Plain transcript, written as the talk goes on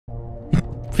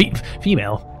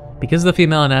female. Because of the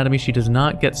female anatomy, she does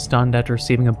not get stunned after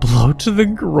receiving a blow to the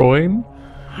groin.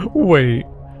 Wait.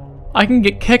 I can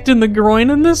get kicked in the groin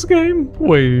in this game?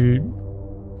 Wait.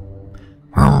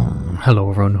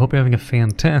 Hello everyone, hope you're having a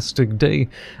fantastic day,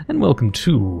 and welcome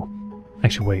to...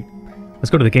 Actually, wait. Let's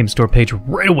go to the game store page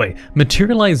right away.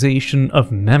 Materialization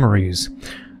of Memories.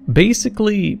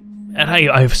 Basically, and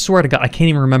I swear to God, I can't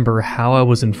even remember how I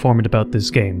was informed about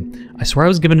this game. I swear I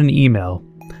was given an email,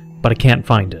 but I can't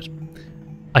find it.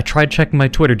 I tried checking my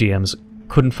Twitter DMs,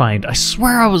 couldn't find. I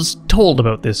swear I was told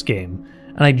about this game,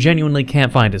 and I genuinely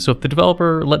can't find it. So if the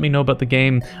developer let me know about the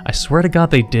game, I swear to God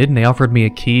they did, and they offered me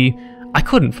a key. I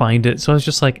couldn't find it, so I was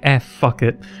just like, fuck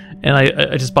it. And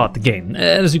I just bought the game.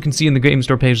 As you can see in the game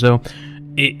store page, though,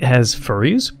 it has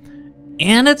furries,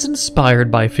 and it's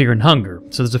inspired by Fear and Hunger.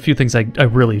 So there's a few things I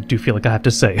really do feel like I have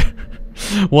to say.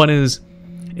 One is,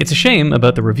 it's a shame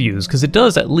about the reviews, because it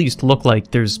does at least look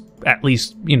like there's at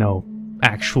least, you know,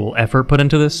 actual effort put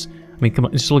into this. I mean, come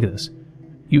on, just look at this.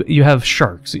 You have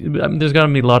sharks. I mean, there's gotta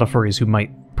be a lot of furries who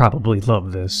might probably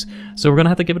love this. So we're gonna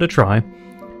have to give it a try.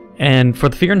 And for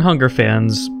the Fear and Hunger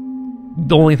fans,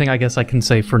 the only thing I guess I can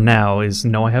say for now is,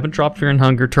 no, I haven't dropped Fear and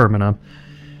Hunger Termina.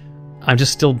 I'm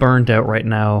just still burned out right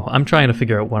now. I'm trying to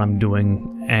figure out what I'm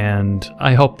doing, and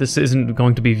I hope this isn't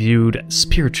going to be viewed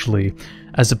spiritually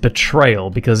as a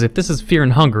betrayal, because if this is Fear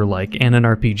and Hunger-like and an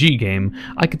RPG game,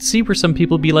 I could see where some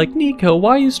people would be like, Neco,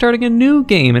 why are you starting a new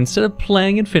game instead of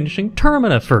playing and finishing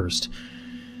Termina first?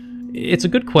 It's a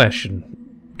good question.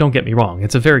 Don't get me wrong,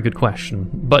 it's a very good question,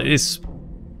 but it's...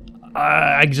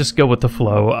 I just go with the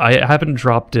flow. I haven't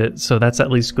dropped it, so that's at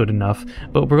least good enough.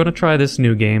 But we're gonna try this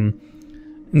new game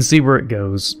and see where it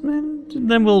goes, and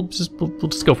then we'll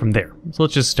just go from there. So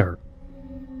let's just start.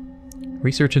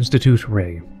 Research Institute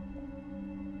Ray.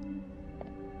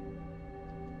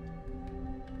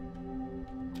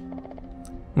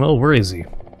 Well, where is he?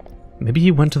 Maybe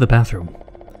he went to the bathroom.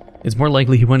 It's more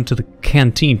likely he went to the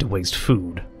canteen to waste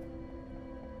food.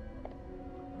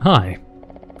 Hi.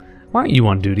 Why aren't you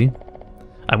on duty?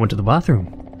 I went to the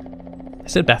bathroom. I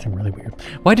said bathroom really weird.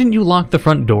 Why didn't you lock the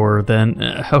front door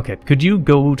then? Okay, could you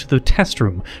go to the test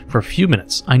room for a few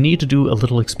minutes? I need to do a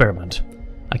little experiment.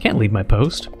 I can't leave my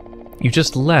post. You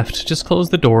just left. Just close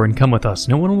the door and come with us.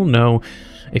 No one will know.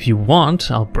 If you want,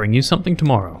 I'll bring you something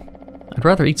tomorrow. I'd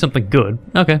rather eat something good.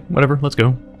 Okay, whatever, let's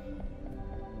go.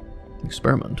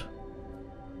 Experiment.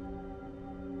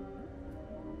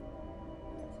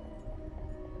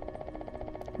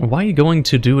 Why are you going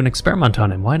to do an experiment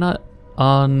on him? Why not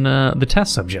on the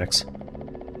test subjects?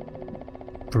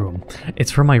 Room.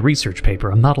 It's for my research paper.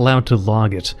 I'm not allowed to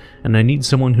log it, and I need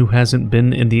someone who hasn't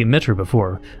been in the emitter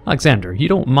before. Alexander, you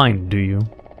don't mind, do you?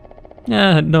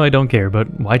 No, I don't care,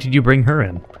 but why did you bring her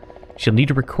in? She'll need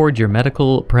to record your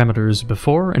medical parameters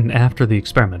before and after the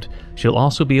experiment. She'll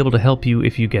also be able to help you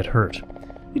if you get hurt.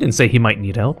 You didn't say he might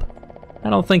need help. I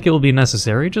don't think it will be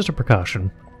necessary, just a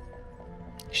precaution.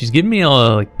 She's giving me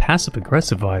like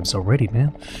passive-aggressive vibes already,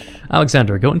 man.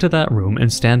 Alexander, go into that room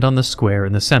and stand on the square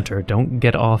in the center. Don't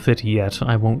get off it yet.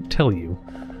 I won't tell you.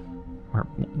 Or,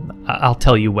 I'll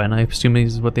tell you when, I assume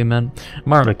is what they meant.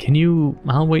 Marta, can you...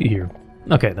 I'll wait here.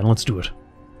 Okay, then let's do it.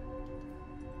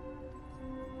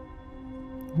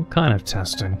 What kind of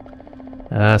testing?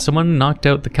 Someone knocked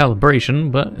out the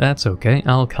calibration, but that's okay.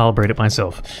 I'll calibrate it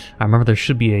myself. I remember there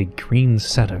should be a green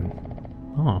setting.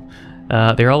 Oh.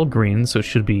 They're all green, so it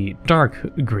should be dark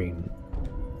green.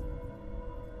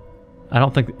 I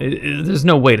don't think... there's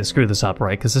no way to screw this up,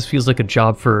 right? Because this feels like a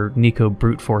job for Neco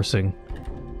brute forcing.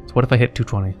 So what if I hit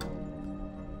 220?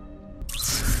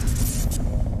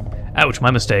 Ouch,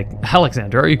 my mistake.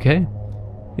 Alexander, are you okay?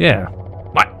 Yeah.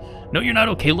 What? No, you're not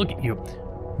okay. Look at you.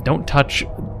 Don't touch...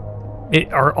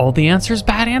 Are all the answers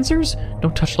bad answers?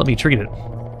 Don't touch, let me treat it.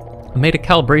 I made a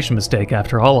calibration mistake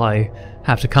after all. I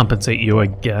have to compensate you, I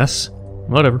guess.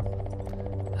 Whatever.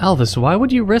 Alvis, why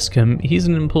would you risk him? He's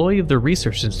an employee of the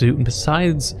Research Institute, and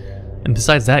besides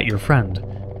that, your friend.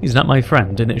 He's not my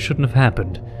friend, and it shouldn't have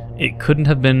happened. It couldn't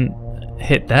have been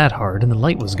hit that hard, and the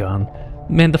light was gone.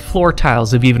 Man, the floor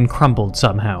tiles have even crumbled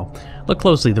somehow. Look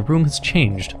closely, the room has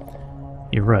changed.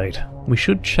 You're right. We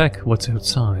should check what's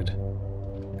outside.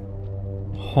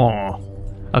 Huh.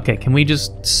 Okay, can we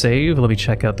just save? Let me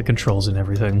check out the controls and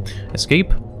everything.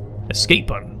 Escape? Escape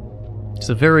button. It's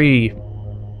a very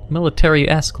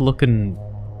military-esque looking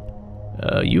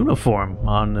uniform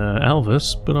on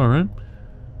Elvis, but alright.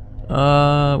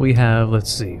 We have,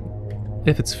 let's see.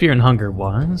 If it's Fear and Hunger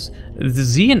wise, the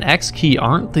Z and X key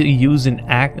aren't the use and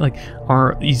act, like,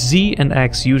 are Z and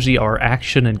X usually are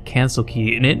action and cancel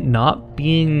key, and it not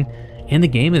being in the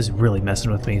game is really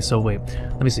messing with me. So wait,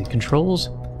 let me see, controls.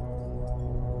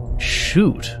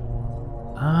 shoot.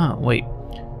 Ah, wait.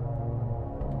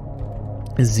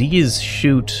 Z's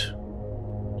shoot.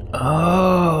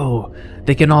 Oh,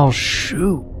 they can all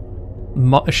shoot.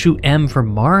 Shoot M for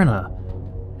Marna,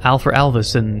 Al for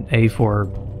Alvis, and A for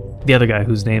the other guy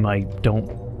whose name I don't...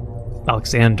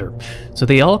 Alexander. So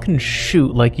they all can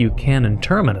shoot like you can in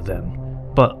Termina then,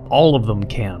 but all of them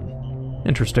can.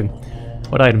 Interesting.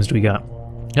 What items do we got?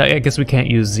 I guess we can't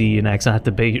use Z and X. I have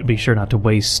to be sure not to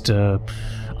waste...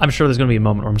 I'm sure there's going to be a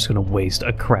moment where I'm just going to waste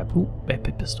a crap... Ooh,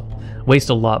 pistol. Waste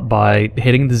a lot by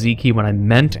hitting the Z key when I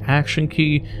meant action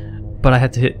key, but I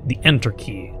had to hit the enter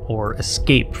key, or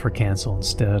escape for cancel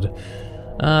instead.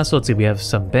 So let's see, we have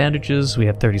some bandages, we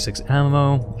have 36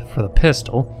 ammo for the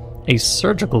pistol, a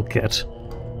surgical kit,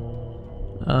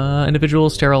 individual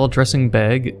sterile dressing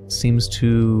bag seems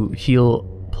to heal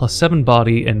 +7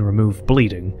 body and remove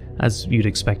bleeding, as you'd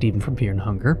expect even from fear and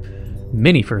hunger.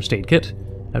 Mini first aid kit,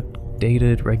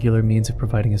 outdated regular means of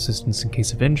providing assistance in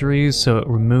case of injuries, so it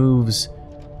removes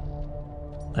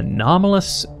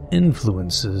anomalous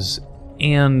influences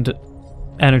and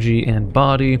energy and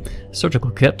body. Surgical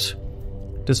kit,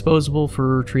 disposable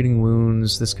for treating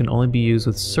wounds. This can only be used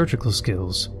with surgical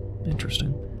skills.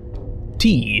 Interesting.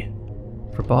 T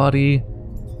for body.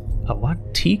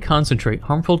 What? T concentrate,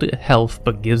 harmful to health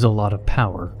but gives a lot of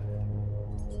power.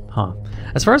 Huh.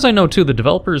 As far as I know too, the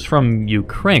developer is from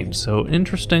Ukraine, so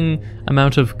interesting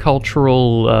amount of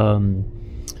cultural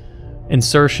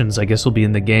insertions I guess will be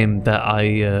in the game that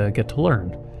I get to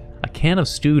learn. A can of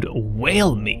stewed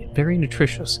whale meat, very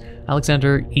nutritious.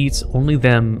 Alexander eats only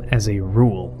them as a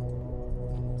rule.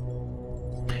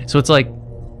 So it's like,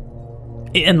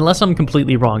 unless I'm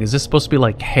completely wrong, is this supposed to be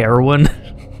like heroin?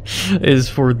 Is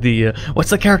for the, what's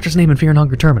the character's name in Fear and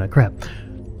Hunger Termina? Crap.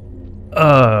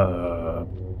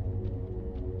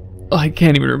 I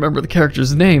can't even remember the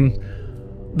character's name.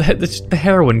 The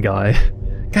heroin guy.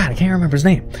 God, I can't remember his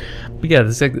name. But yeah,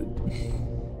 this like,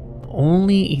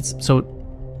 only eats, so...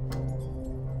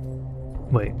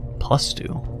 Wait,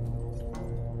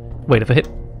 +2. Wait, if I hit...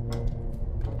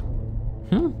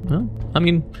 Well, I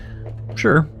mean,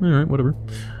 sure. Alright, whatever.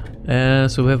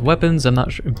 So we have weapons, I'm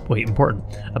not sure... Wait, important.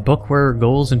 A book where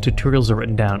goals and tutorials are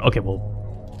written down. Okay, well...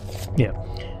 Yeah.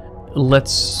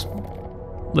 Let's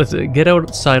get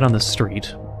outside on the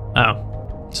street.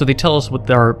 Oh. So they tell us what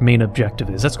our main objective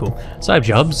is. That's cool. Side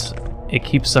jobs. It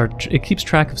keeps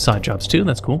track of side jobs too.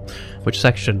 That's cool. Which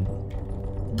section?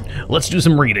 Let's do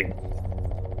some reading.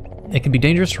 It can be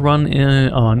dangerous to run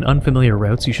on unfamiliar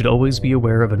routes. You should always be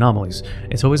aware of anomalies.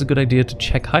 It's always a good idea to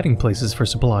check hiding places for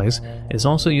supplies. It is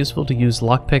also useful to use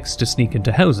lockpicks to sneak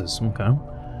into houses. Okay.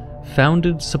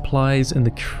 Founded supplies in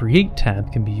the Create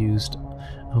tab can be used.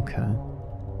 Okay.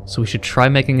 So we should try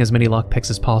making as many lockpicks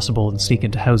as possible and sneak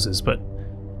into houses, but...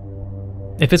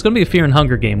 If it's going to be a Fear and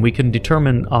Hunger game, we can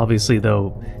determine, obviously,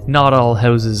 though, not all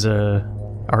houses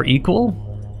are equal,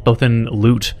 both in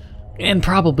loot and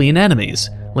probably in enemies.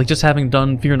 Like just having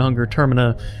done Fear and Hunger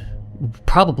Termina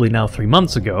probably now 3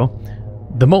 months ago,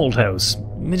 the Mold House.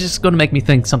 It's just going to make me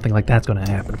think something like that's going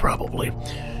to happen, probably.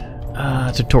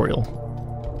 Tutorial.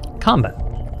 Combat.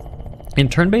 In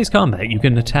turn-based combat, you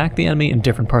can attack the enemy in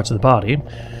different parts of the body.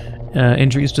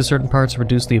 Injuries to certain parts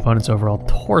reduce the opponent's overall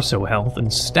torso health and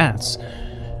stats,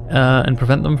 and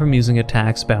prevent them from using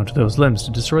attacks bound to those limbs.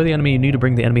 To destroy the enemy, you need to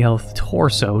bring the enemy health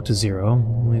torso to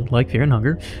 0, like Fear and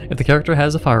Hunger. If the character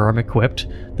has a firearm equipped,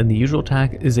 then the usual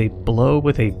attack is a blow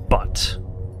with a butt.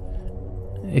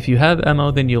 If you have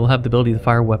ammo, then you'll have the ability to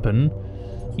fire a weapon.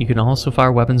 You can also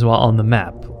fire weapons while on the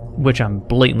map, which I'm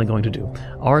blatantly going to do.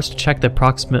 R is to check the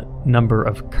approximate number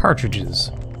of cartridges,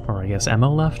 or I guess ammo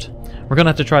left. We're gonna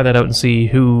have to try that out and see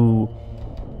who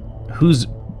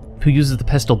uses the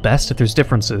pistol best, if there's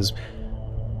differences,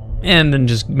 and then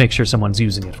just make sure someone's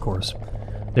using it, of course.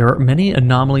 There are many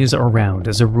anomalies around.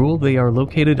 As a rule, they are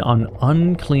located on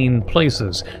unclean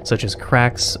places, such as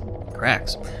cracks,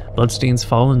 bloodstains,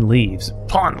 fallen leaves.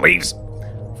 Fallen leaves?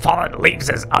 Fallen leaves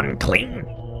is unclean?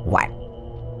 What?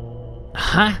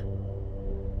 Huh?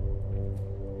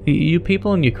 You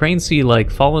people in Ukraine see,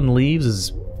 like, fallen leaves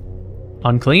as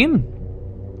unclean?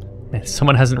 Man,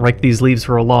 someone hasn't raked these leaves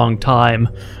for a long time.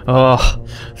 Oh,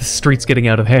 the street's getting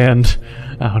out of hand.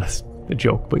 Oh, that's a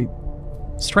joke, but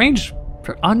strange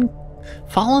for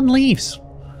fallen leaves.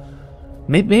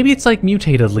 Maybe it's like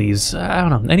mutated leaves. I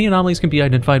don't know. Any anomalies can be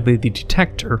identified by the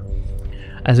detector,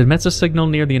 as it emits a signal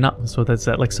near the anomaly. So that's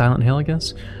that, like Silent Hill, I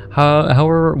guess.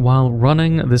 However, while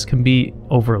running, this can be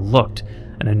overlooked.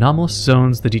 In anomalous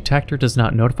zones, the detector does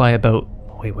not notify about...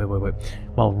 Wait.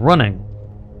 While running...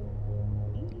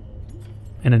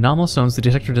 In anomalous zones, the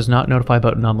detector does not notify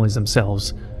about anomalies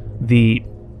themselves. The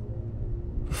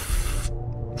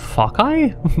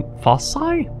Foci?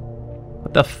 Foci?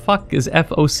 What the fuck is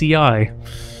FOCI?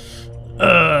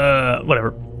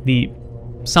 Whatever. The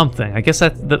something. I guess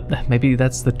maybe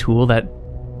that's the tool that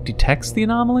detects the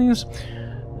anomalies?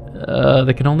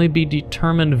 That can only be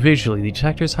determined visually. The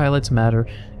detector's highlights matter,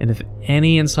 and if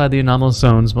any inside the anomalous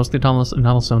zones, most of the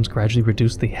anomalous zones gradually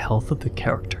reduce the health of the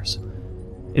characters.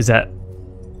 Is it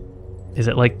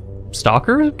like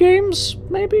Stalker games,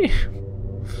 maybe?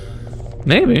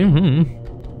 Maybe, I'm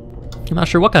not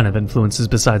sure what kind of influences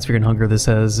besides fear and hunger this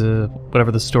has,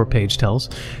 whatever the store page tells.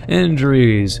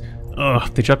 Injuries. Ugh,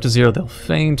 if they drop to 0, they'll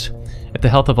faint. If the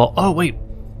health of all... Oh, wait.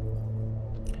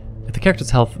 If the character's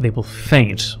health, they will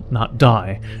faint, not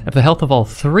die. If the health of all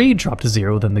 3 drop to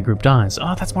 0, then the group dies.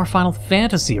 Oh, that's more Final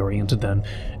Fantasy oriented then.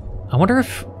 I wonder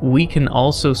if we can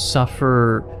also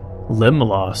suffer limb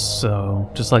loss,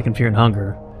 so just like in Fear and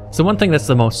Hunger. So one thing that's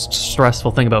the most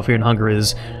stressful thing about Fear and Hunger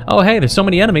is, oh hey, there's so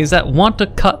many enemies that want to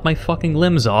cut my fucking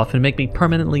limbs off and make me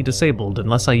permanently disabled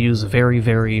unless I use very,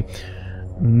 very,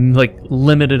 like,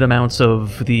 limited amounts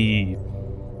of the,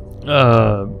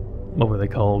 what were they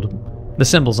called? The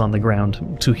symbols on the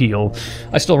ground to heal.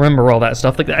 I still remember all that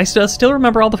stuff. Like, I still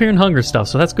remember all the Fear and Hunger stuff,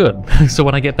 so that's good. So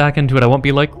when I get back into it, I won't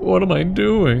be like, what am I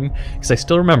doing? Because I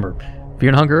still remember. Fear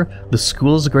and Hunger, the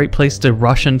school is a great place to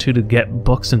rush into to get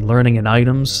books and learning and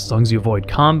items, as long as you avoid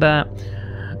combat.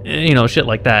 You know, shit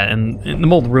like that. And the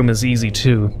mold room is easy,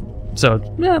 too. So,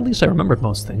 yeah, at least I remembered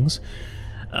most things.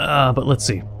 But let's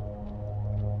see.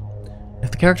 If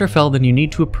the character fell, then you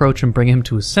need to approach and bring him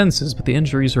to his senses, but the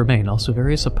injuries remain. Also,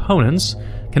 various opponents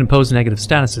can impose negative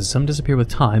statuses. Some disappear with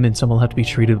time, and some will have to be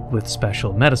treated with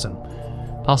special medicine.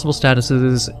 Possible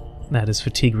statuses, that is,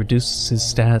 fatigue reduces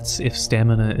stats if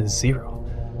stamina is 0.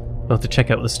 We'll have to check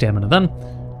out the stamina then.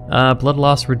 Blood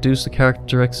loss reduces the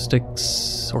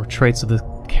characteristics or traits of the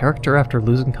character after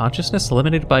losing consciousness,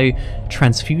 eliminated by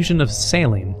transfusion of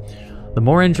saline. The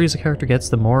more injuries a character gets,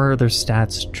 the more their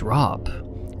stats drop.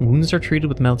 Wounds are treated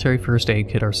with military first aid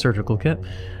kit or surgical kit.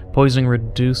 Poisoning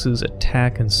reduces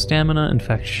attack and stamina.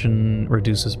 Infection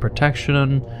reduces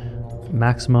protection.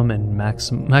 Maximum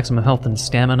health and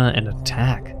stamina and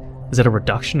attack. Is it a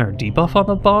reduction or a debuff on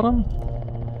the bottom?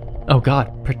 Oh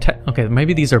god, okay,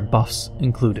 maybe these are buffs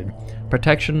included.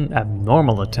 Protection,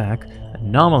 abnormal attack,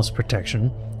 anomalous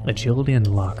protection, agility, and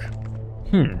luck.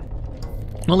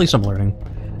 At least I'm learning.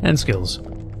 And skills.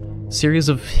 Series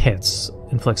of hits.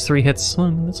 Inflicts 3 hits.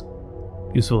 That's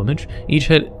useful image. Each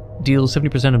hit deals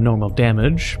 70% of normal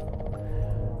damage.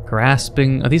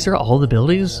 Grasping. Oh, these are all the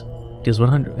abilities? Deals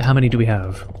 100. How many do we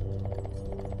have?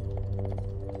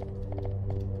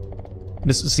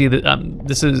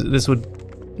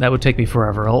 That would take me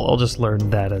forever. I'll just learn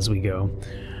that as we go.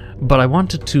 But I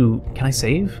wanted to. Can I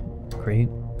save? Create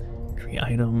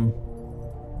item.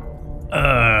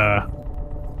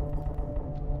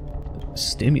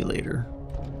 Stimulator.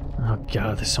 Oh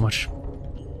god, there's so much.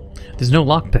 There's no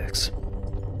lockpicks.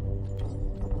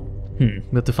 We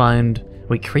have to find.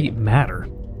 Wait, create matter.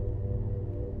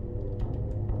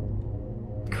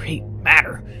 Create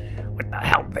matter? What the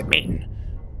hell does that mean?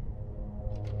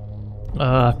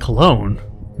 Cologne.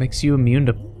 Makes you immune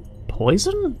to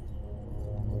poison?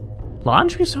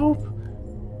 Laundry soap?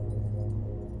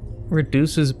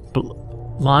 Reduces.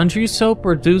 Laundry soap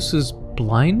reduces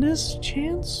blindness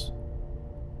chance?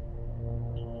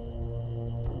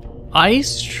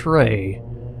 Ice tray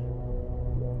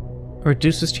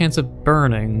reduces chance of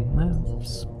burning.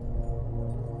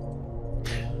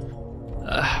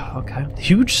 Okay.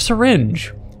 Huge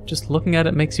syringe. Just looking at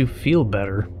it makes you feel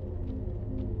better.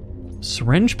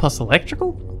 Syringe plus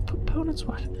electrical components?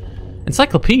 What?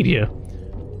 Encyclopedia.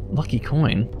 Lucky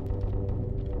coin.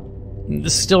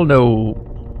 There's still no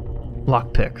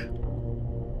lockpick.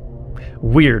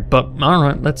 Weird, but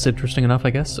alright, that's interesting enough, I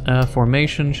guess.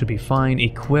 Formation should be fine.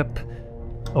 Equip,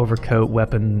 overcoat,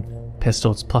 weapon,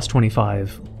 pistols, plus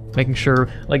 25. Making sure,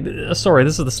 like, sorry,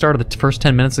 this is the start of the first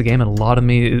 10 minutes of the game, and a lot of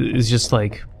me is just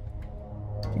like,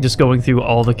 just going through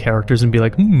all the characters and be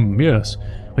like, yes.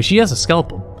 Wait, she has a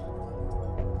scalpel.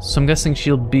 So I'm guessing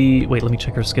she'll be, wait, let me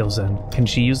check her skills then. Can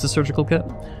she use the surgical kit?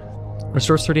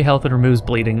 Restores 30 health and removes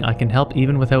bleeding. I can help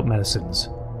even without medicines.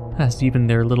 Has even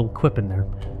their little quip in there.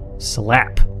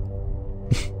 Slap.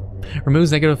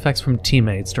 Removes negative effects from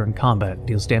teammates during combat.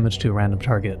 Deals damage to a random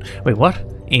target. Wait, what?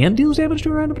 And deals damage to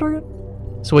a random target?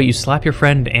 So wait, you slap your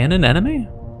friend and an enemy?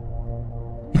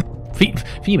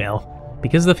 Female.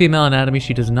 Because of the female anatomy,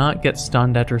 she does not get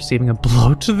stunned after receiving a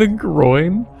blow to the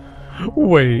groin?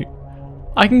 Wait.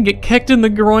 I can get kicked in the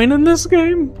groin in this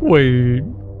game? Wait.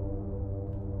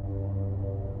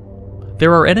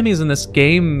 There are enemies in this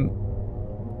game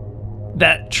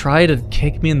that try to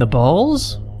kick me in the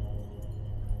balls?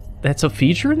 that's a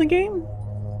feature in the game?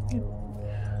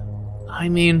 I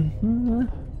mean,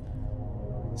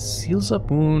 seals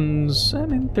up wounds. I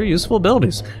mean, they're useful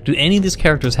abilities. Do any of these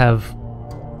characters have...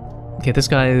 Okay, this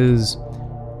guy is...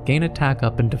 Gain attack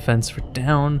up and defense for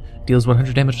down. Deals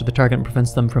 100 damage to the target and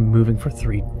prevents them from moving for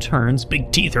 3 turns.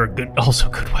 Big teeth are good, also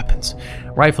good weapons.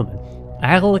 Rifleman.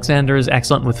 Alexander is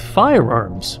excellent with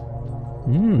firearms.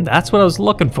 That's what I was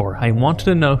looking for. I wanted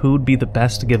to know who would be the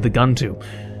best to give the gun to.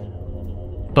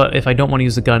 But if I don't want to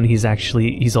use the gun, he's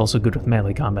also good with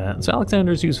melee combat. So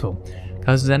Alexander's useful.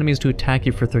 Causes enemies to attack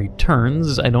you for 3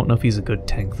 turns. I don't know if he's a good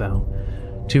tank though.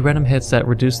 2 random hits that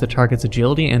reduce the target's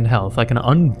agility and health. I can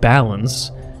unbalance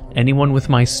anyone with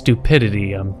my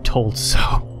stupidity, I'm told so.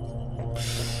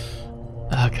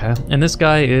 Okay, and this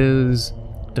guy is...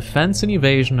 Defense and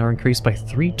evasion are increased by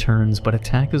 3 turns, but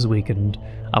attack is weakened.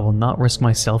 I will not risk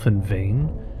myself in vain.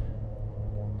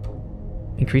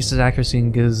 Increases accuracy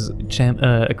and gives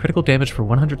a critical damage for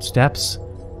 100 steps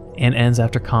and ends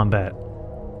after combat.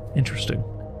 Interesting.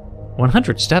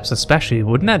 100 steps especially,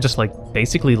 wouldn't that just like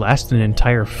basically last an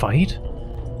entire fight?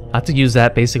 I have to use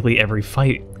that basically every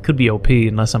fight. Could be OP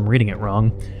unless I'm reading it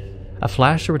wrong. A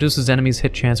flash that reduces enemies'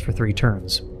 hit chance for 3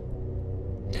 turns.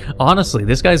 Honestly,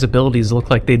 this guy's abilities look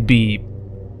like they'd be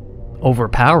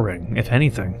overpowering, if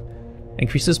anything.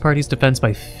 Increases party's defense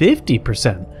by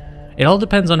 50%. It all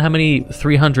depends on how many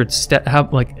 300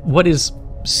 what is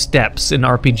steps in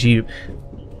RPG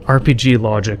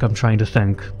logic, I'm trying to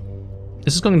think.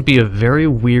 This is going to be a very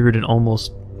weird and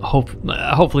almost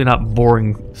hopefully not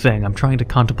boring thing. I'm trying to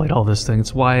contemplate all this thing.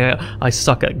 It's why I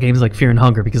suck at games like Fear and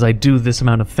Hunger, because I do this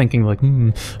amount of thinking like,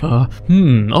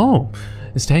 oh,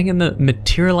 staying in the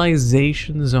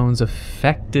materialization zones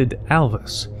affected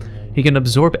Alvis. He can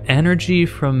absorb energy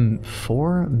from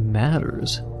 4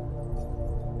 matters.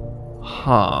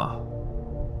 Huh.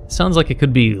 Sounds like it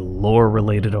could be lore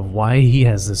related of why he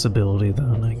has this ability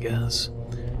then, I guess.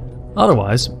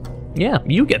 Otherwise, yeah,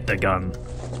 you get the gun.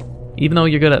 Even though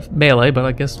you're good at melee, but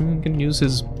I guess you can use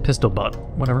his pistol butt.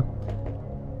 Whatever.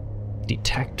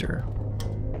 Detector.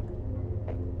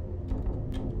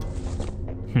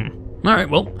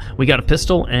 Alright, well, we got a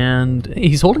pistol, and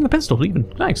he's holding the pistol,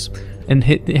 even. Nice. And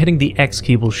hitting the X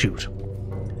key will shoot.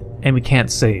 And we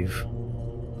can't save.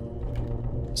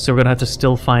 So we're gonna have to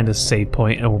still find a save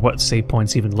point, or what save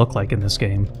points even look like in this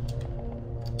game.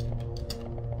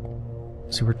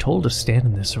 So we're told to stand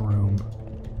in this room.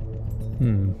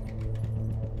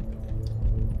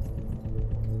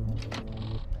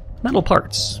 Metal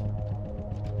parts.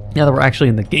 Now that we're actually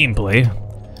in the gameplay,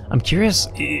 I'm curious,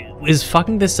 is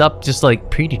fucking this up just like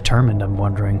predetermined, I'm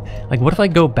wondering? Like, what if I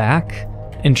go back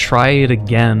and try it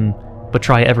again, but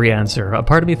try every answer? A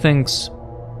part of me thinks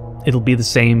it'll be the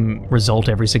same result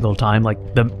every single time, like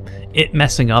it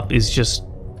messing up is just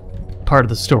part of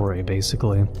the story,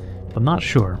 basically. I'm not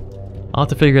sure. I'll have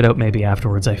to figure it out maybe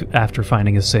afterwards, after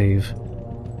finding a save.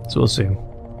 So we'll see.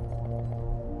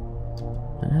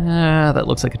 That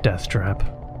looks like a death trap.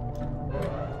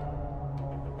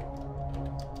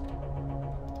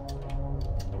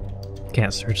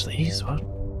 Can't search these, what?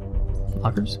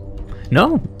 Lockers?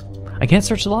 No! I can't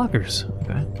search the lockers.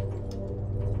 Okay.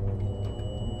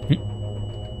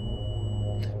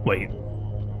 Wait.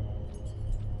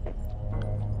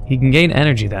 He can gain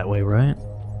energy that way, right?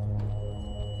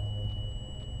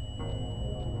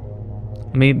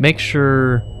 Let me make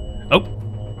sure... Oh!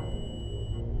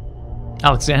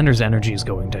 Alexander's energy is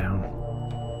going down.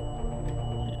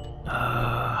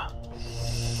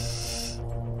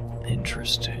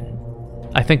 Interesting.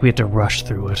 I think we have to rush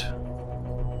through it.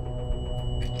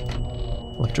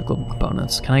 Electrical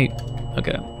components. Can I...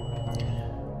 Okay.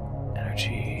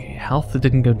 Energy... Health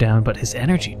didn't go down, but his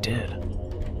energy did.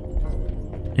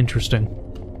 Interesting.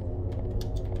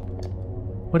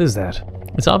 What is that?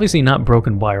 It's obviously not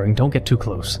broken wiring. Don't get too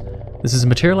close. This is a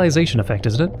materialization effect,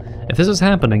 isn't it? If this is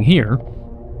happening here,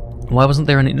 why wasn't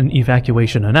there an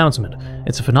evacuation announcement?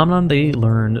 It's a phenomenon they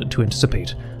learned to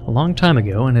anticipate a long time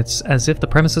ago, and it's as if the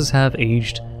premises have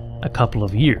aged a couple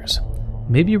of years.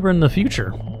 Maybe we're in the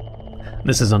future.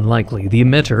 This is unlikely. The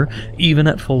emitter, even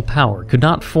at full power, could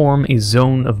not form a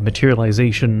zone of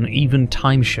materialization, even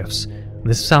time shifts.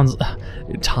 This sounds...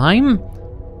 time?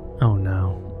 Oh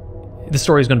no. The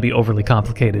story is going to be overly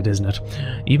complicated, isn't it?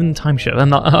 Even time shift. I'm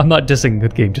not dissing the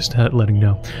game, just letting you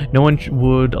know. No one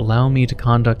would allow me to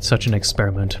conduct such an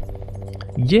experiment.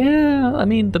 Yeah, I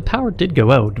mean, the power did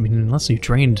go out. I mean, unless you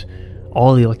drained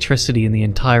all the electricity in the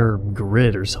entire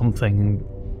grid or something.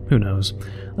 Who knows?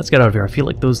 Let's get out of here. I feel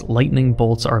like those lightning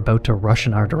bolts are about to rush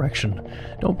in our direction.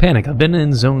 Don't panic. I've been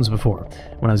in zones before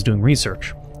when I was doing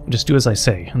research. Just do as I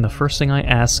say, and the first thing I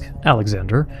ask,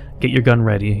 Alexander, get your gun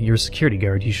ready. You're a security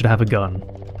guard, you should have a gun.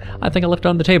 I think I left it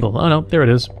on the table. Oh no, there it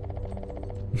is.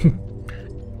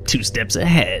 2 steps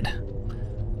ahead.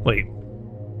 Wait.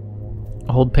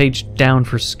 Hold page down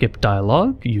for skip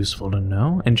dialogue, useful to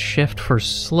know, and shift for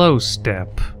slow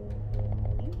step.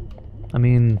 I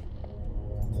mean,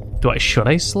 should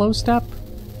I slow step?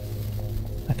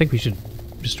 I think we should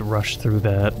just rush through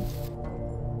that.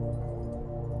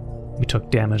 We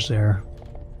took damage there.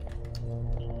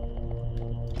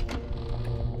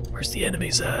 Where's the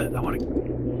enemies at? I want to...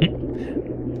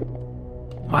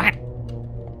 What?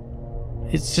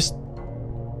 It's just...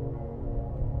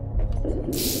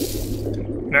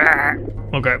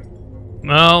 Okay.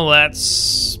 Well,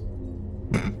 that's...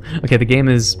 Okay, the game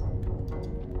is...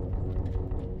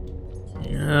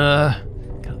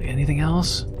 Anything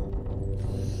else?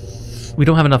 We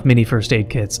don't have enough mini first aid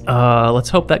kits. Let's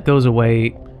hope that goes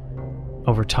away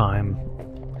over time.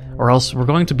 Or else we're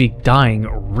going to be dying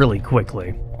really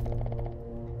quickly.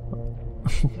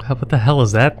 What the hell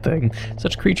is that thing?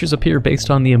 Such creatures appear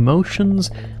based on the emotions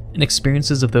and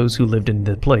experiences of those who lived in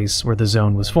the place where the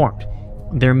zone was formed.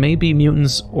 There may be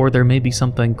mutants, or there may be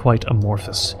something quite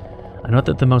amorphous. I note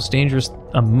that the most dangerous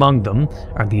among them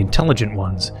are the intelligent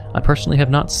ones. I personally have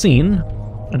not seen,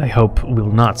 and I hope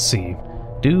will not see.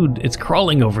 Dude, it's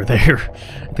crawling over there.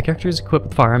 If the character is equipped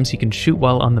with firearms, he can shoot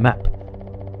while on the map.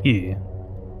 Yeah.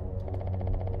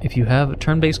 If you have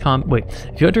turn-based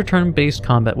if you enter turn-based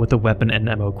combat with a weapon and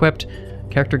ammo equipped,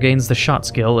 character gains the shot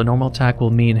skill. A normal attack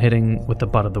will mean hitting with the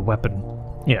butt of the weapon.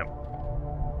 Yeah.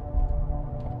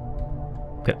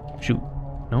 Okay, shoot.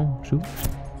 No, shoot.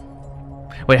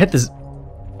 Wait, I hit this.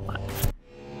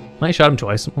 I shot him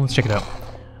twice. Well, let's check it out.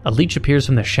 A leech appears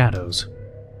from the shadows.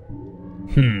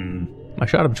 I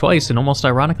shot him twice, and almost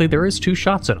ironically, there is 2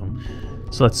 shots at him.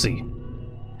 So let's see.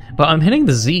 But I'm hitting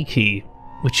the Z key,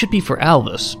 which should be for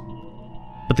Alvis.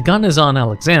 But the gun is on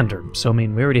Alexander, so I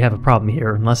mean, we already have a problem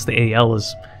here, unless the AL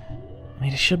is... I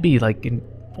mean, it should be, like, in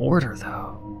order,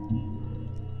 though.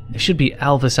 It should be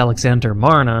Alvis, Alexander,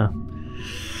 Marna.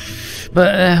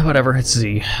 But, whatever, it's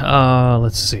Z.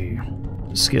 Let's see.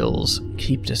 Skills.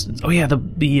 Keep distance. Oh yeah, the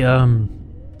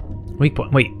weak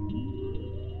point. Wait.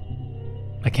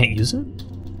 I can't use it?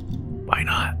 Why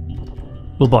not?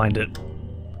 We'll bind it.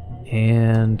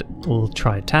 And we'll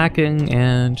try attacking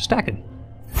and just attacking.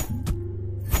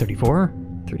 34,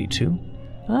 32.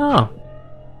 Oh.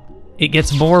 It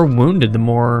gets more wounded the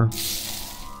more...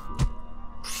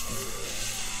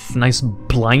 Nice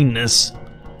blindness.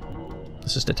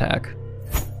 Let's just attack.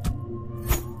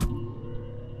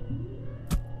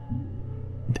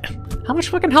 How much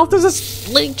fucking health does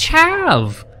this leech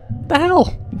have? The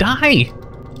hell? Die!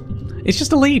 It's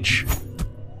just a leech.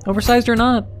 Oversized or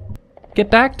not. Get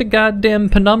back to goddamn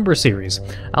Penumbra series.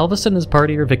 Alvis and his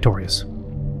party are victorious.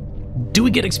 Do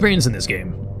we get experience in this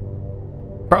game?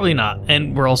 Probably not.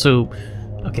 And we're also...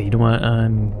 Okay, you know what?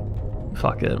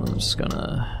 Fuck it. I'm just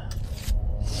gonna...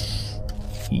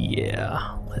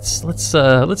 Yeah.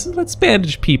 Let's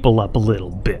bandage people up a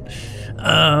little bit.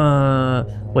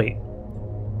 Wait.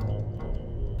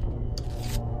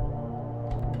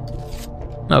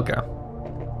 Okay.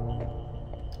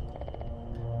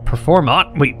 Perform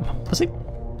on... Wait, was it?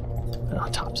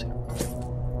 Autopsy.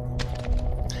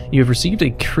 You have received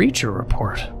a creature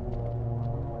report.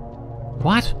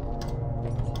 What?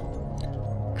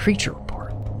 Creature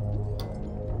report.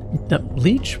 The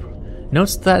leech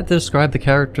notes that describe the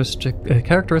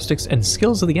characteristics and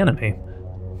skills of the enemy.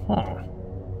 Huh.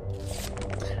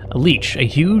 A leech, a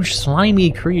huge,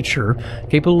 slimy creature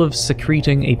capable of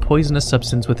secreting a poisonous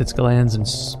substance with its glands and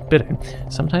spitting.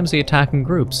 Sometimes they attack in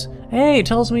groups. Hey, it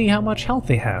tells me how much health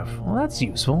they have. Well, that's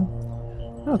useful.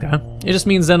 Okay. It just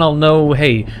means then I'll know,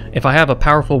 hey, if I have a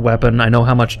powerful weapon, I know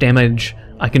how much damage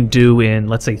I can do in,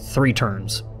 let's say, 3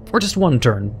 turns. Or just 1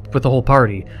 turn with the whole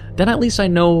party. Then at least I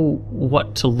know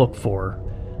what to look for.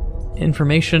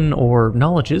 Information or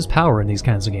knowledge is power in these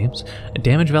kinds of games.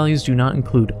 Damage values do not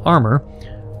include armor.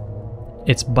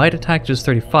 Its bite attack does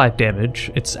 35 damage,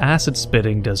 its acid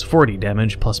spitting does 40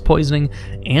 damage plus poisoning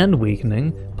and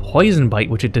weakening. Poison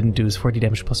bite, which it didn't do, is 40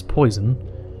 damage plus poison.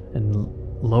 And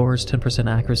lowers 10%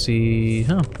 accuracy.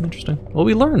 Oh, interesting. Well,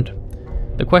 we learned.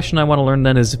 The question I want to learn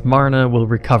then is if Marna will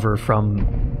recover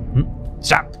from...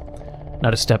 Stop!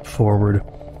 Not a step forward.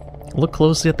 Look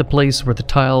closely at the place where the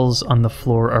tiles on the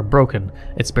floor are broken.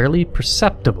 It's barely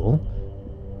perceptible.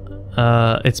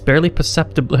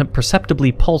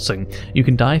 Perceptibly pulsing. You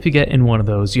can die if you get in one of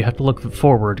those. You have to look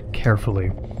forward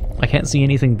carefully. I can't see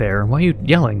anything there. Why are you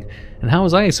yelling? And how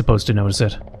was I supposed to notice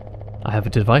it? I have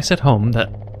a device at home that...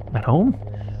 At home?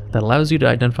 that allows you to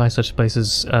identify such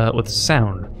places with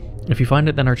sound. If you find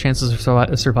it, then our chances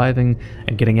of surviving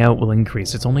and getting out will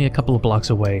increase. It's only a couple of blocks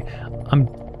away.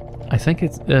 I think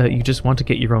it's you just want to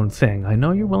get your own thing. I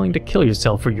know you're willing to kill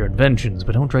yourself for your inventions,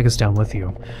 but don't drag us down with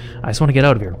you. I just want to get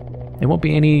out of here. It won't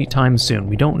be any time soon.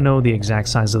 We don't know the exact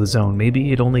size of the zone.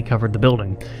 Maybe it only covered the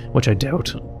building, which I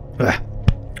doubt.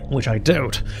 Which I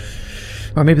doubt.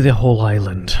 Or maybe the whole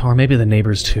island. Or maybe the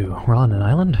neighbors too. We're on an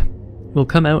island? We'll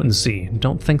come out and see.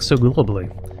 Don't think so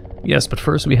globally. Yes, but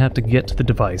first we have to get to the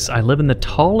device. I live in the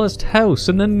tallest house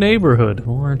in the neighborhood.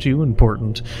 Well, aren't you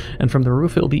important? And from the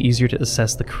roof it'll be easier to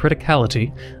assess the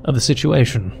criticality of the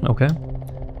situation, okay?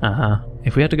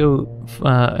 If we have to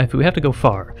go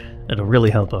far, it'll really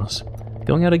help us.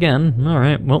 Going out again?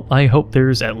 Alright, well, I hope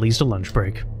there's at least a lunch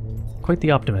break. Quite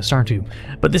the optimist, aren't you?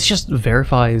 But this just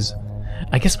verifies...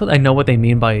 I guess I know what they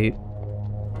mean by...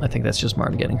 I think that's just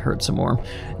Martin getting hurt some more.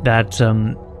 That,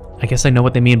 I guess I know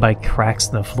what they mean by cracks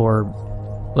in the floor.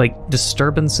 Like,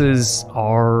 disturbances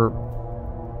are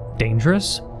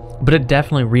dangerous, but it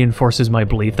definitely reinforces my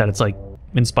belief that it's, like,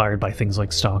 inspired by things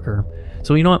like Stalker.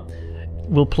 So you know what?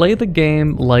 We'll play the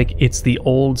game like it's the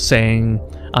old saying.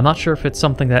 I'm not sure if it's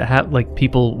something that like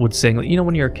people would sing. Like, you know,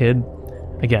 when you're a kid.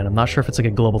 Again, I'm not sure if it's like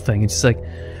a global thing. It's just like,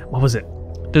 what was it?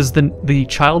 Does the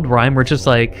child rhyme where it's just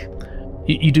like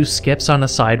you do skips on a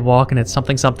sidewalk and it's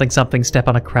something something something, step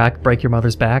on a crack, break your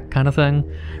mother's back kind of thing?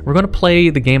 We're going to play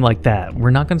the game like that. We're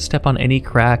not going to step on any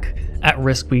crack. At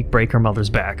risk we break our mother's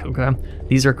back, okay?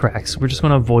 These are cracks. We're just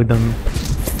going to avoid them.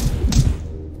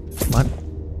 What?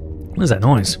 What is that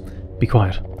noise? Be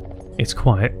quiet. It's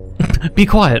quiet. Be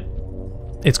quiet.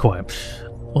 It's quiet.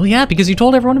 Well, yeah, because you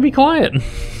told everyone to be quiet.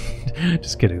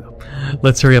 Just kidding.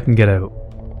 Let's hurry up and get out.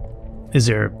 Is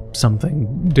there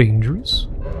something dangerous?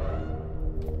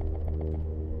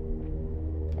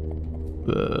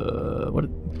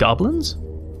 What? Goblins?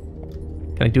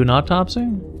 Can I do an autopsy?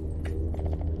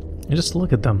 And just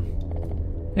look at them.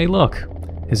 Hey, look.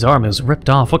 His arm is ripped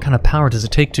off. What kind of power does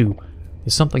it take to...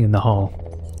 There's something in the hall.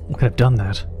 Who could have done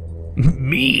that?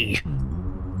 Me!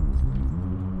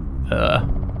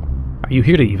 Are you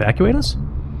here to evacuate us?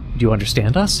 Do you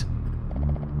understand us?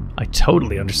 I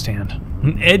totally understand.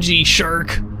 An edgy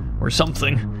shark! Or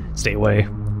something. Stay away.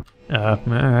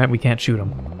 Alright, we can't shoot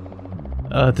him.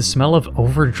 The smell of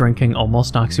over-drinking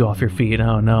almost knocks you off your feet.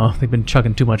 Oh no, they've been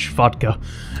chugging too much vodka.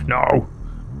 No!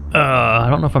 I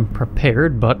don't know if I'm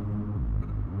prepared, but...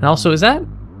 And also, is that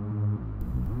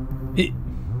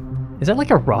like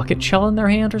a rocket shell in their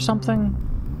hand or something?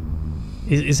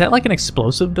 Is that like an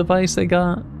explosive device they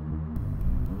got?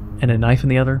 And a knife in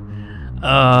the other?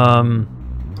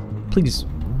 Please.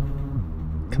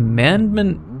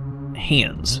 Commandment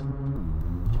hands.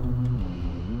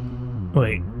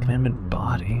 Wait, commandment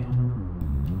body.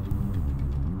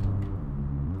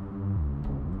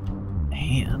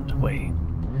 Hand, wait.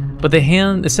 But the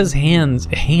hand, it says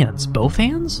hands, both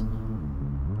hands?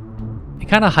 It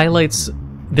kind of highlights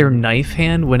their knife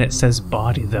hand when it says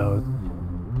body, though.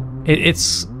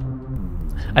 It's...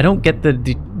 I don't get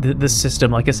the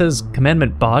system. Like, it says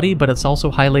commandment body, but it's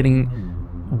also highlighting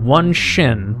one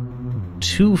shin,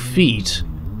 2 feet,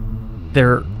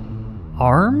 their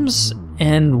arms,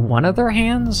 and one of their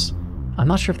hands? I'm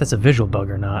not sure if that's a visual bug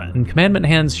or not. And commandment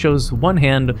hands shows one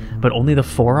hand, but only the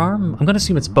forearm? I'm gonna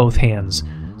assume it's both hands.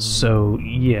 So,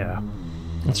 yeah.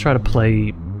 Let's try to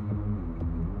play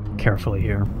carefully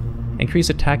here. Increase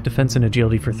attack, defense, and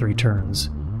agility for 3 turns.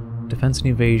 Defense and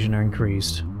evasion are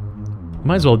increased.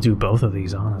 Might as well do both of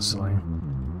these, honestly.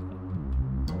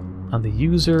 On the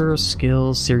user,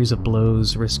 skills, series of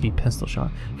blows, risky pistol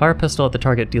shot. Fire pistol at the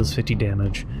target deals 50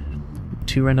 damage.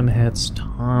 2 random hits,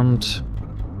 taunt.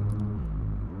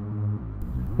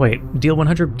 Wait, deal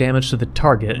 100 damage to the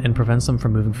target and prevents them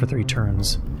from moving for 3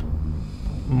 turns.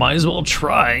 Might as well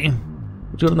try.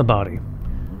 Do it on the body.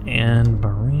 And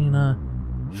Marina,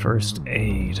 first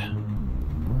aid.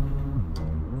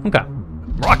 Okay.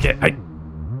 Rocket!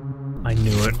 I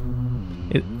knew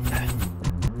it.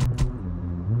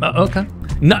 Okay.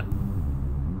 Not.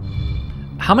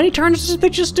 How many turns did they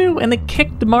just do? And they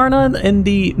kicked Marna in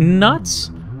the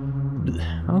nuts?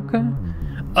 Okay.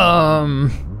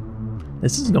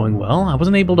 This is going well. I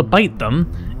wasn't able to bite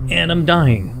them, and I'm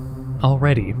dying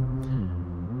already.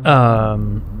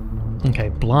 Okay,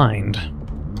 blind.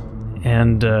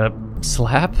 And,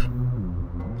 slap?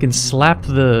 You can slap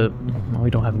the... Oh, we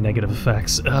don't have negative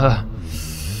effects.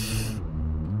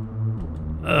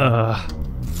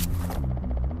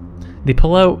 They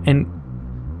pull out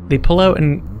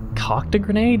and cocked a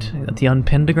grenade? The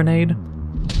unpinned a grenade?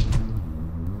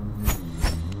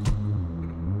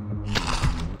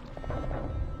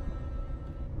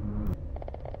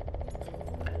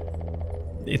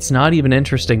 It's not even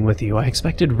interesting with you. I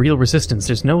expected real resistance.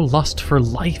 There's no lust for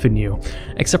life in you.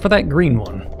 Except for that green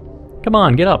one. Come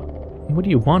on, get up. What do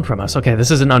you want from us? Okay,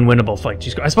 this is an unwinnable fight.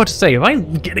 Jeez, I was about to say, am I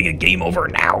getting a game over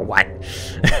now? What?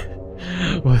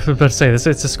 I was about to say, it's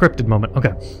a scripted moment.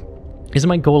 Okay. Isn't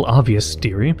my goal obvious,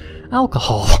 dearie?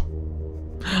 Alcohol.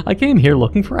 I came here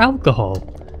looking for alcohol.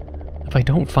 If I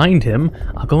don't find him,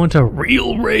 I'll go into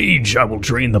real rage. I will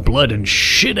drain the blood and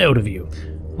shit out of you.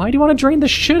 Why do you want to drain the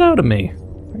shit out of me?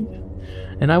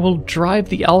 And I will drive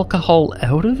the alcohol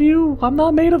out of you? I'm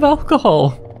not made of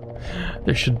alcohol.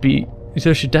 There should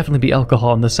definitely be alcohol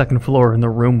on the second floor in the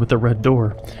room with the red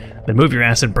door. Then move your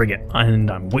ass and bring it. And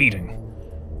I'm waiting.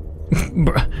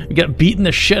 You got beaten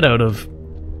the shit out of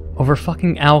over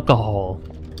fucking alcohol.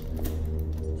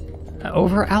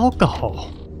 Over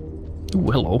alcohol. Ooh,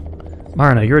 hello.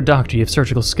 Marna, you're a doctor. You have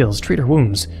surgical skills. Treat her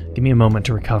wounds. Give me a moment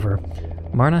to recover.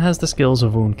 Marna has the skills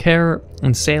of wound care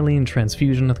and saline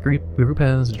transfusion. The group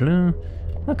has...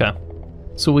 Okay.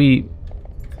 So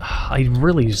I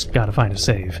really just gotta find a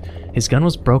save. His gun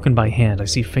was broken by hand. I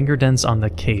see finger dents on the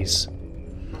case.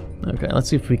 Okay, let's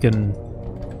see if we can...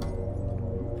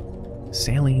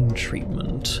 Saline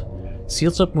treatment.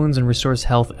 Seals up wounds and restores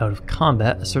health out of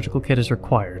combat. A surgical kit is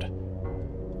required.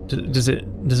 Does it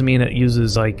mean it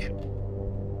uses, like...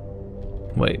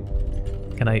 Wait.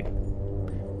 Can I...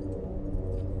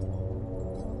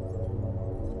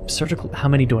 Surgical... How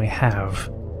many do I have?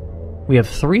 We have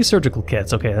 3 surgical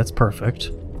kits. Okay, that's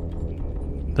perfect.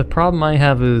 The problem I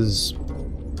have is...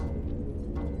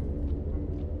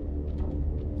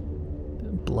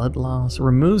 Blood loss.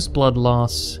 Removes blood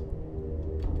loss.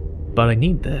 But I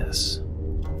need this.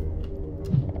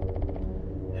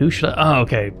 Who should I... Oh,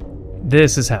 okay.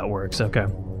 This is how it works. Okay.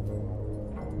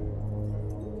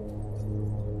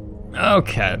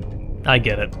 Okay. I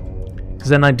get it. Because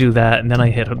then I do that, and then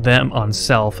I hit them on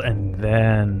self, and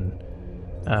then...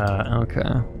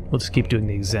 okay. We'll just keep doing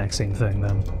the exact same thing,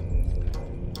 then.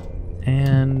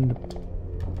 And...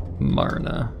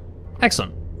 Marna.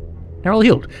 Excellent. They're all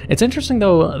healed. It's interesting,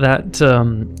 though, that...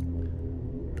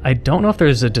 I don't know if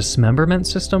there's a dismemberment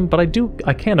system, but I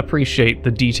can appreciate the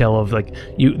detail of, like,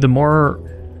 the more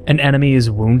an enemy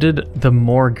is wounded, the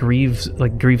more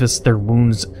grievous their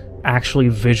wounds actually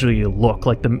visually look.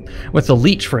 Like with the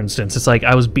leech, for instance, it's like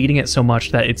I was beating it so much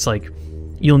that it's like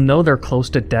you'll know they're close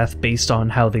to death based on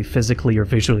how they physically or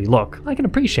visually look. I can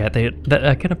appreciate that.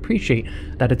 I can appreciate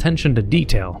that attention to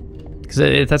detail,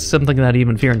 because that's something that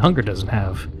even Fear and Hunger doesn't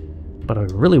have. But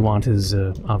what I really want is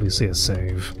obviously a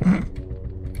save.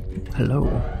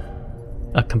 Hello.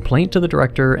 A complaint to the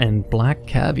director and black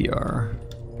caviar.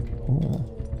 Oh.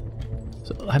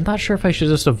 So I'm not sure if I should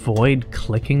just avoid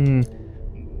clicking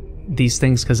these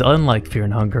things, because unlike Fear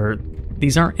and Hunger,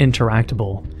 these aren't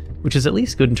interactable, which is at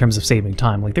least good in terms of saving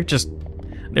time. Like,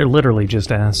 they're literally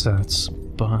just assets.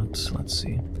 But, let's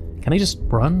see. Can I just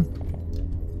run?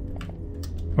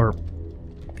 Or,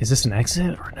 is this an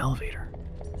exit or an elevator?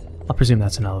 I'll presume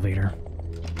that's an elevator.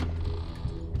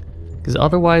 Because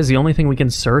otherwise, the only thing we can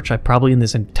search, probably in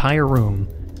this entire room,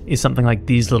 is something like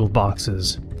these little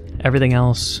boxes. Everything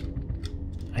else,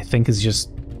 I think, is just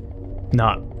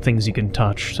not things you can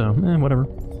touch, so, whatever.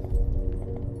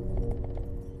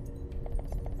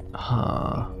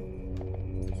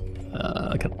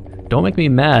 Don't make me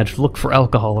mad. Look for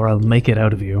alcohol or I'll make it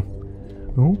out of you.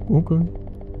 Oh, okay.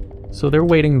 So they're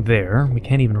waiting there. We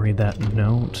can't even read that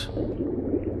note.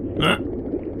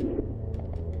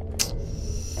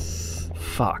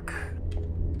 Fuck.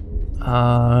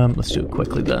 Let's do it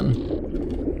quickly then.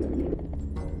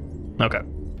 Okay,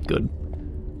 good.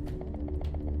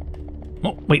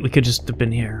 Oh, wait, we could just have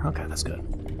been here. Okay, that's good.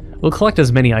 We'll collect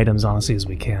as many items, honestly, as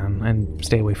we can, and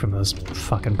stay away from those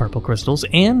fucking purple crystals,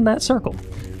 and that circle,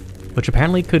 which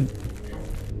apparently could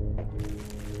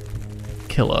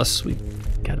kill us. We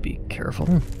gotta be careful.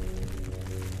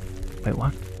 Wait,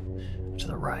 what? To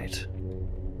the right.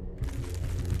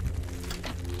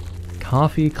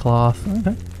 Coffee, cloth,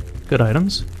 okay. Good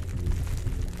items.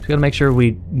 Just gotta make sure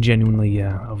we genuinely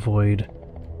avoid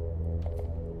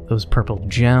those purple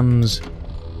gems,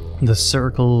 the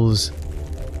circles.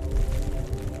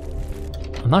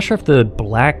 I'm not sure if the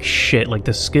black shit, like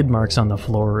the skid marks on the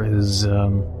floor, is,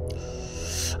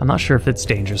 I'm not sure if it's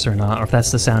dangerous or not, or if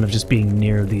that's the sound of just being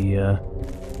near the,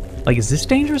 like, is this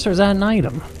dangerous or is that an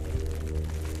item?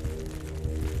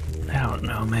 I don't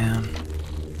know, man.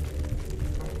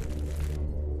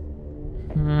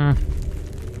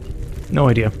 No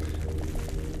idea.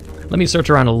 Let me search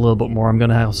around a little bit more. I'm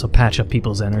gonna also patch up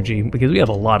people's energy, because we have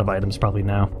a lot of items probably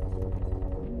now.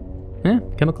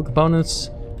 Chemical components.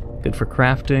 Good for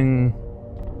crafting.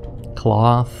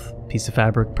 Cloth. Piece of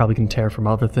fabric, probably can tear from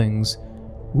other things.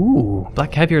 Ooh, black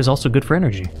caviar is also good for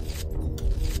energy.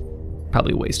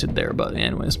 Probably wasted there, but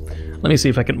anyways. Let me see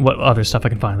if I can, what other stuff I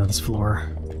can find on this floor.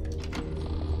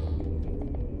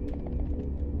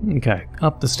 Okay,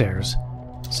 up the stairs.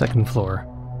 Second floor.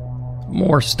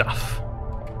 More stuff.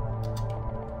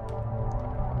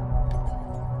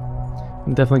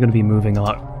 I'm definitely going to be moving a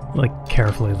lot, like,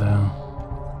 carefully, though.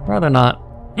 Rather not.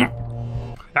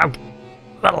 Oh,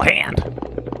 little hand.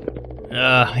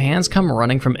 Hands come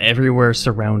running from everywhere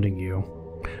surrounding you.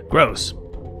 Gross.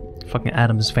 Fucking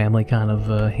Addams Family kind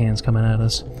of hands coming at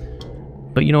us.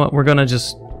 But you know what, we're gonna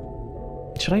just...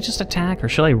 Should I just attack, or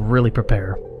should I really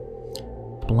prepare?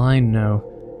 Blind,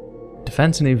 no.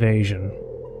 Defense and evasion.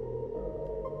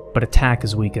 But attack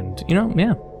is weakened. You know,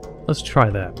 yeah. Let's try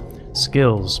that.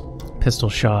 Skills. Pistol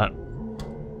shot.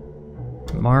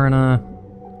 Marina.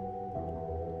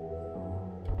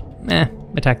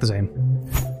 Attack the same.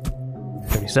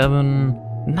 37.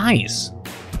 Nice.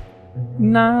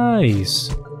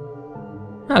 Nice.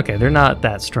 Okay, they're not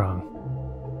that strong.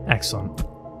 Excellent.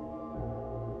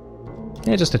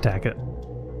 Yeah, just attack it.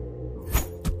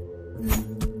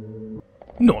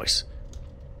 Nice.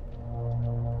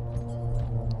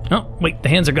 Oh, wait, the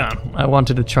hands are gone. I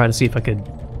wanted to try to see if I could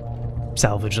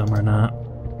salvage them or not.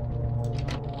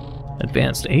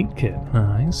 Advanced 8 kit.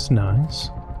 Nice, nice.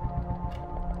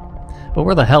 But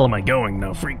where the hell am I going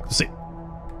now, freak? See.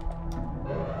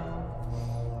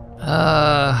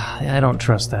 I don't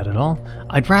trust that at all.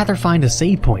 I'd rather find a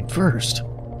save point first.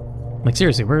 Like,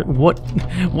 seriously,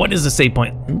 what is a save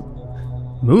point?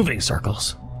 Moving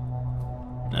circles.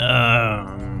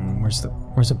 Where's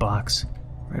the box?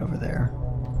 Right over there.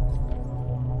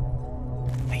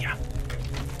 Yeah.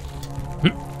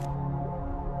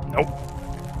 Nope.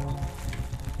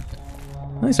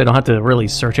 At least I don't have to really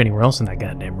search anywhere else in that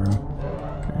goddamn room.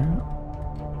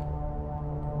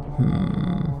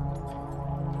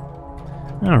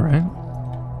 Alright.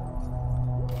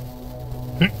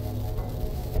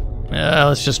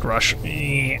 Let's just rush.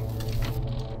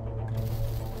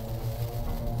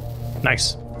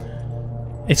 Nice.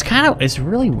 It's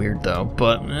really weird though,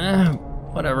 but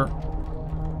whatever.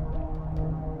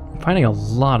 I'm finding a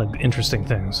lot of interesting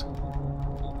things.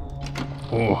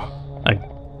 Oh, a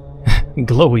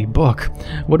glowy book.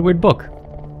 What a weird book.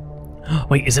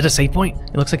 Wait, is it a save point?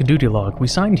 It looks like a duty log. We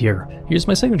signed here. Here's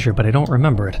my signature, but I don't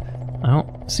remember it. I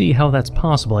don't see how that's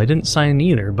possible. I didn't sign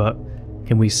either, but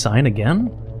can we sign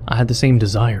again? I had the same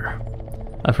desire.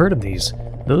 I've heard of these.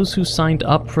 Those who signed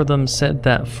up for them said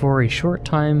that for a short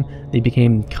time they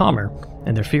became calmer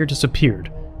and their fear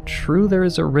disappeared. True, there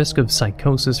is a risk of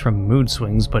psychosis from mood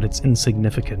swings, but it's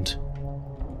insignificant.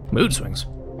 Mood swings?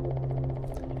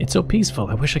 It's so peaceful.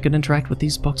 I wish I could interact with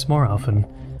these books more often.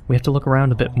 We have to look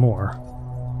around a bit more.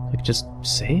 Like, just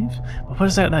save? What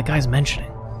is that guy's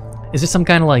mentioning? Is this some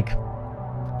kind of like...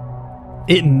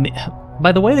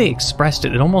 By the way they expressed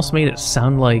it, it almost made it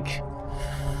sound like...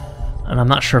 And I'm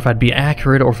not sure if I'd be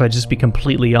accurate or if I'd just be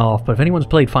completely off, but if anyone's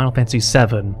played Final Fantasy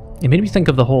VII, it made me think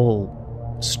of the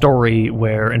whole story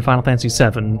where in Final Fantasy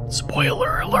VII,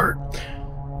 spoiler alert,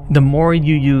 the more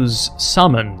you use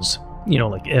summons, you know,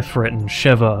 like Ifrit and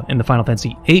Shiva in the Final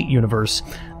Fantasy VIII universe,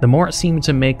 the more it seemed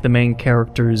to make the main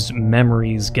character's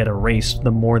memories get erased,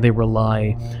 the more they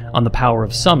rely on the power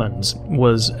of summons,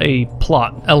 was a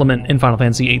plot element in Final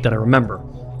Fantasy VIII that I remember.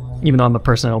 Even though I'm a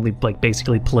person that only, like,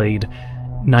 basically played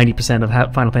 90%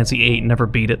 of Final Fantasy VIII and never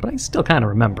beat it, but I still kind of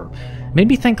remember. Made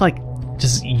me think, like,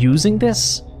 just using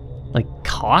this, like,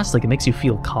 cost, like, it makes you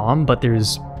feel calm, but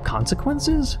there's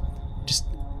consequences? Just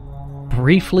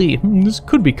briefly, this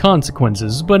could be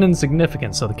consequences, but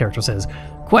insignificant, so the character says,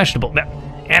 questionable,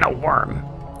 and a worm.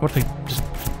 What if I just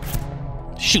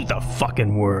shoot the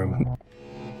fucking worm?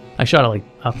 I shot it like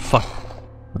a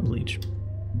leech.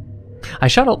 I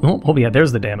shot it, oh yeah,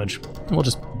 there's the damage. We'll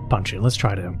just punch it, let's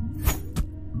try to.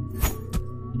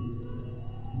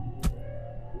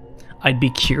 I'd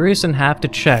be curious and have to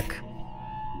check.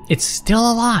 It's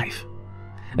still alive.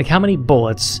 Like, how many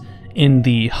bullets in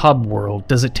the hub world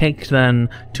does it take then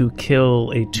to kill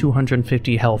a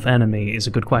 250 health enemy is a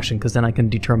good question, because then I can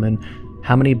determine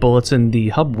how many bullets in the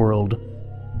hub world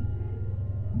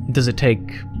does it take.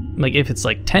 Like, if it's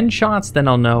like 10 shots, then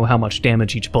I'll know how much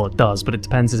damage each bullet does, but it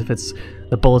depends if it's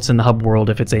the bullets in the hub world,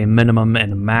 if it's a minimum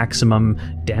and maximum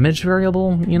damage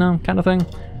variable, you know, kind of thing.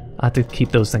 I have to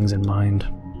keep those things in mind.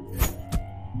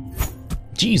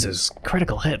 Jesus,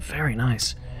 critical hit, very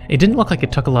nice. It didn't look like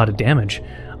it took a lot of damage.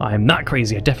 I'm not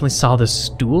crazy, I definitely saw the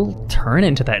stool turn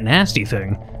into that nasty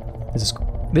thing.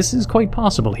 This is quite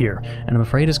possible here, and I'm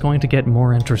afraid it's going to get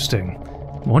more interesting.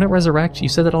 Won't it resurrect? You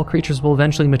said that all creatures will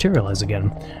eventually materialize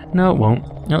again. No, it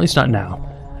won't. At least not now.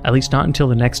 At least not until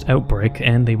the next outbreak,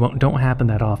 and they don't happen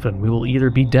that often. We will either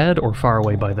be dead or far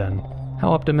away by then.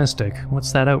 How optimistic.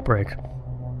 What's that outbreak?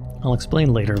 I'll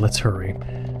explain later, let's hurry.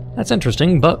 That's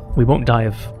interesting, but we won't die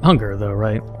of hunger, though,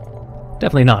 right?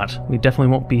 Definitely not. We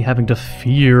definitely won't be having to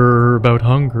fear about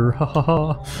hunger. Ha ha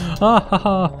ha. Ha ha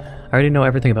ha. I already know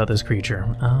everything about this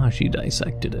creature. Ah, she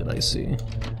dissected it, I see.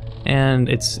 And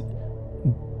it's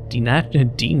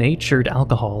denatured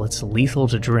alcohol. It's lethal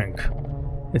to drink.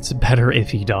 It's better if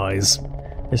he dies.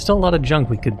 There's still a lot of junk.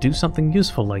 We could do something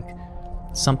useful, like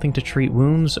something to treat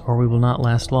wounds, or we will not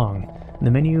last long. In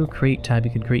the menu, create tab,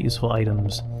 you can create useful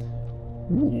items.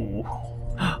 Ooh.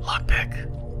 Lockpick.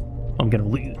 I'm gonna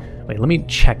leave. Wait, let me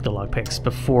check the lockpicks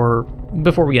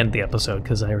before we end the episode,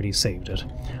 because I already saved it.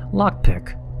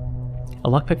 Lockpick. A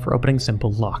lockpick for opening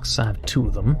simple locks. I have 2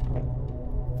 of them.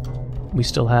 We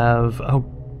still have... oh,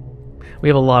 we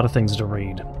have a lot of things to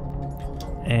read.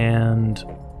 And...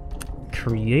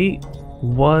 create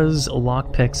was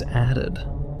lockpicks added.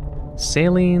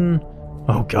 Saline...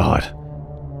 oh god.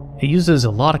 It uses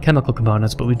a lot of chemical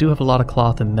components, but we do have a lot of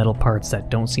cloth and metal parts that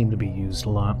don't seem to be used a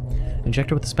lot.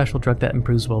 Injector with a special drug that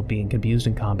improves well-being can be used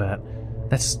in combat.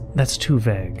 That's too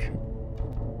vague.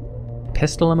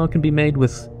 Pistol ammo can be made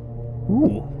with...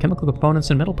 ooh, chemical components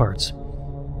and metal parts.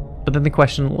 But then the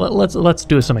question, let's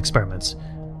do some experiments.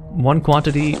 1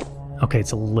 quantity... okay,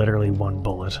 it's literally 1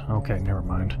 bullet. Okay, never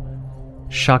mind.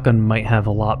 Shotgun might have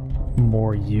a lot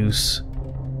more use.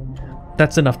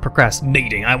 That's enough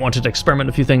procrastinating. I wanted to experiment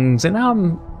a few things, and now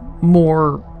I'm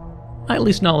more, at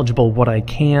least knowledgeable what I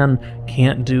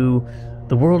can't do.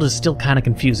 The world is still kind of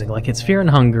confusing. Like, it's fear and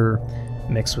hunger,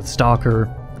 mixed with stalker,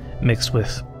 mixed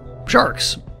with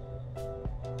sharks.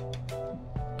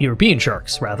 European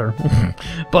sharks, rather.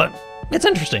 But it's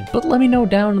interesting. But let me know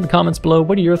down in the comments below.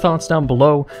 What are your thoughts down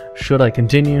below? Should I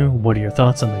continue? What are your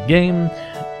thoughts on the game?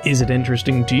 Is it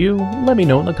interesting to you? Let me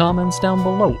know in the comments down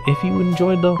below. If you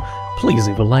enjoyed though, please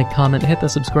leave a like, comment, hit the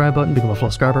subscribe button, become a full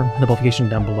subscriber, and the notification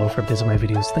down below for updates on my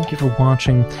videos. Thank you for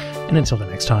watching, and until the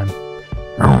next time.